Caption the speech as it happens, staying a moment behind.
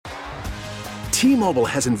T-Mobile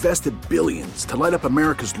has invested billions to light up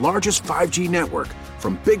America's largest 5G network,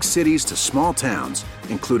 from big cities to small towns,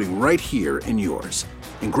 including right here in yours.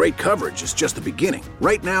 And great coverage is just the beginning.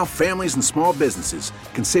 Right now, families and small businesses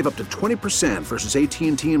can save up to 20% versus AT&T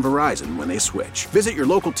and Verizon when they switch. Visit your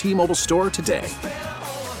local T-Mobile store today.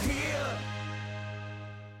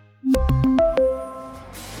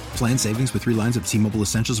 Plan savings with 3 lines of T-Mobile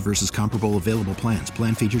Essentials versus comparable available plans.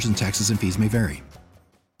 Plan features and taxes and fees may vary.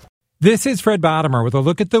 This is Fred Bottomer with a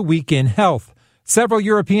look at the week in health. Several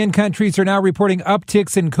European countries are now reporting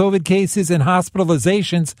upticks in COVID cases and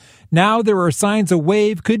hospitalizations. Now there are signs a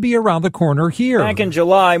wave could be around the corner here. Back in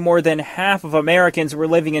July, more than half of Americans were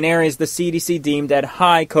living in areas the CDC deemed at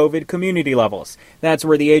high COVID community levels. That's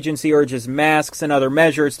where the agency urges masks and other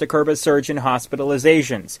measures to curb a surge in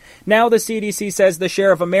hospitalizations. Now the CDC says the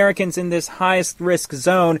share of Americans in this highest risk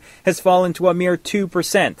zone has fallen to a mere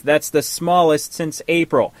 2%. That's the smallest since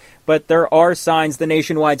April. But there are signs the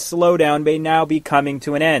nationwide slowdown may now be coming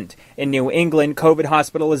to an end. In New England, COVID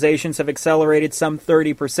hospitalizations have accelerated some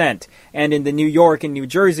 30%. And in the New York and New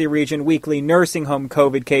Jersey region, weekly nursing home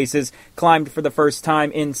COVID cases climbed for the first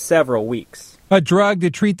time in several weeks. A drug to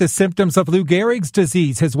treat the symptoms of Lou Gehrig's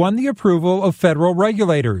disease has won the approval of federal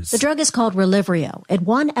regulators. The drug is called Relyvrio. It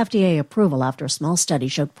won FDA approval after a small study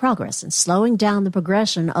showed progress in slowing down the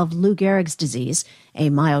progression of Lou Gehrig's disease,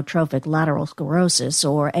 amyotrophic lateral sclerosis,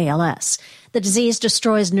 or ALS. The disease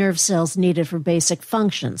destroys nerve cells needed for basic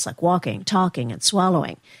functions like walking, talking, and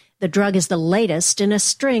swallowing. The drug is the latest in a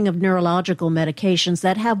string of neurological medications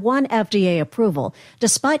that have won FDA approval,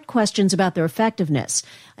 despite questions about their effectiveness.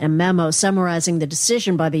 A memo summarizing the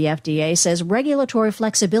decision by the FDA says regulatory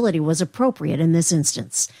flexibility was appropriate in this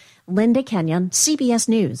instance. Linda Kenyon, CBS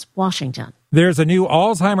News, Washington. There's a new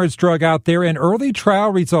Alzheimer's drug out there, and early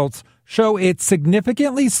trial results show it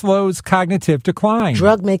significantly slows cognitive decline.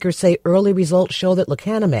 Drug makers say early results show that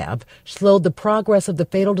lecanemab slowed the progress of the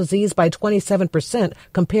fatal disease by 27%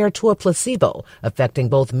 compared to a placebo, affecting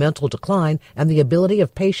both mental decline and the ability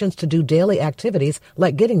of patients to do daily activities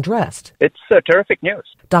like getting dressed. It's terrific news.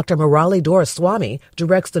 Dr. Murali Doraiswamy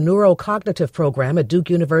directs the neurocognitive program at Duke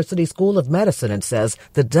University School of Medicine and says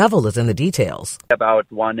the devil is in the details.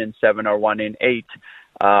 About 1 in 7 or 1 in 8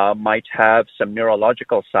 might have some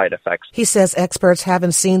neurological side effects. He says experts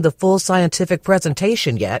haven't seen the full scientific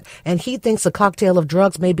presentation yet, and he thinks a cocktail of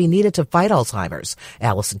drugs may be needed to fight Alzheimer's.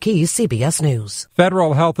 Allison Keyes, CBS News.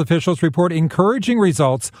 Federal health officials report encouraging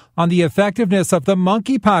results on the effectiveness of the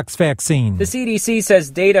monkeypox vaccine. The CDC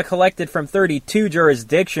says data collected from 32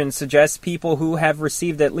 jurisdictions suggests people who have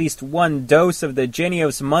received at least one dose of the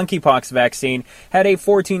Jynneos monkeypox vaccine had a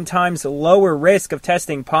 14 times lower risk of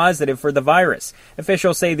testing positive for the virus.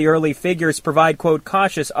 Officials say the early figures provide, quote,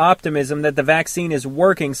 cautious optimism that the vaccine is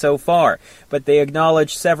working so far, but they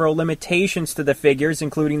acknowledge several limitations to the figures,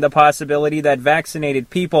 including the possibility that vaccinated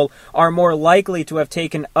people are more likely to have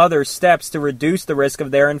taken other steps to reduce the risk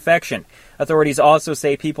of their infection. Authorities also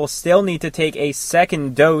say people still need to take a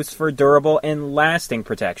second dose for durable and lasting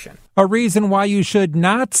protection. A reason why you should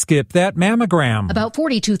not skip that mammogram. About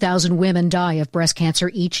 42,000 women die of breast cancer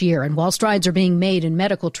each year, and while strides are being made in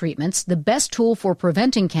medical treatments, the best tool for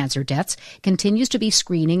preventing cancer deaths continues to be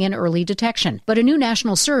screening and early detection. But a new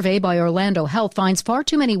national survey by Orlando Health finds far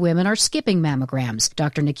too many women are skipping mammograms.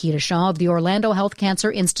 Dr. Nikita Shah of the Orlando Health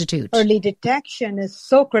Cancer Institute. Early detection is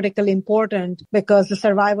so critically important because the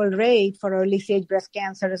survival rate for early-stage breast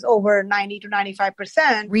cancer is over 90 to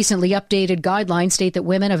 95%. Recently updated guidelines state that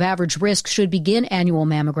women of average risk should begin annual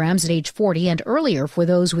mammograms at age 40 and earlier for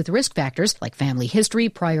those with risk factors like family history,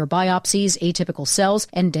 prior biopsies, atypical cells,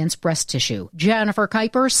 and dense breast tissue. Jennifer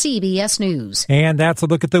Kuiper, CBS News. And that's a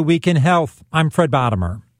look at the week in health. I'm Fred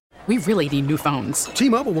Bottomer. We really need new phones.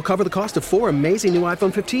 T-Mobile will cover the cost of 4 amazing new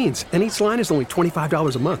iPhone 15s, and each line is only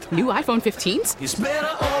 $25 a month. New iPhone 15s? It's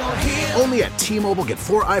better over here. Only at T-Mobile, get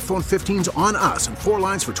 4 iPhone 15s on us and 4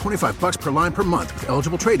 lines for $25 per line per month with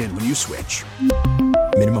eligible trade-in when you switch.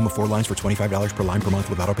 Minimum of 4 lines for $25 per line per month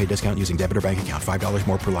with autopay discount using debit or bank account. $5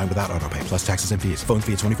 more per line without autopay, plus taxes and fees. Phone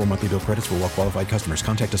fee at 24 monthly bill credits for well-qualified customers.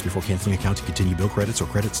 Contact us before canceling account to continue bill credits or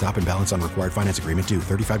credit stop and balance on required finance agreement due.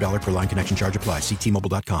 $35 per line connection charge applies. See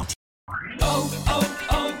T-Mobile.com.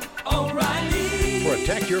 O'Reilly.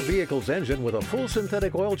 Protect your vehicle's engine with a full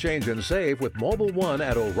synthetic oil change and save with Mobil 1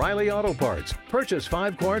 at O'Reilly Auto Parts. Purchase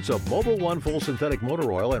 5 quarts of Mobil 1 full synthetic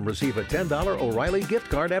motor oil and receive a $10 O'Reilly gift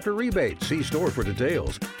card after rebate. See store for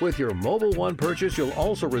details. With your Mobil 1 purchase, you'll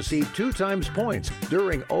also receive 2 times points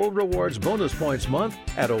during O Rewards Bonus Points Month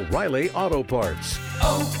at O'Reilly Auto Parts.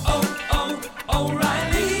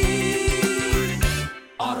 O'Reilly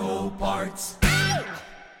Auto Parts.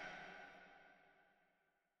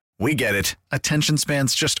 We get it. Attention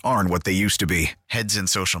spans just aren't what they used to be. Heads in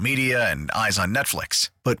social media and eyes on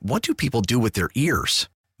Netflix. But what do people do with their ears?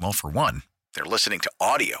 Well, for one, they're listening to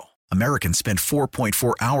audio. Americans spend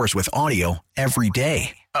 4.4 hours with audio every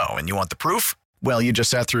day. Oh, and you want the proof? Well, you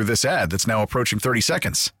just sat through this ad that's now approaching 30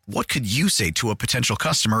 seconds. What could you say to a potential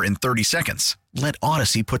customer in 30 seconds? Let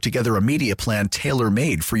Odyssey put together a media plan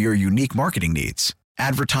tailor-made for your unique marketing needs.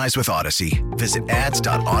 Advertise with Odyssey. Visit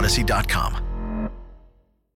ads.odyssey.com.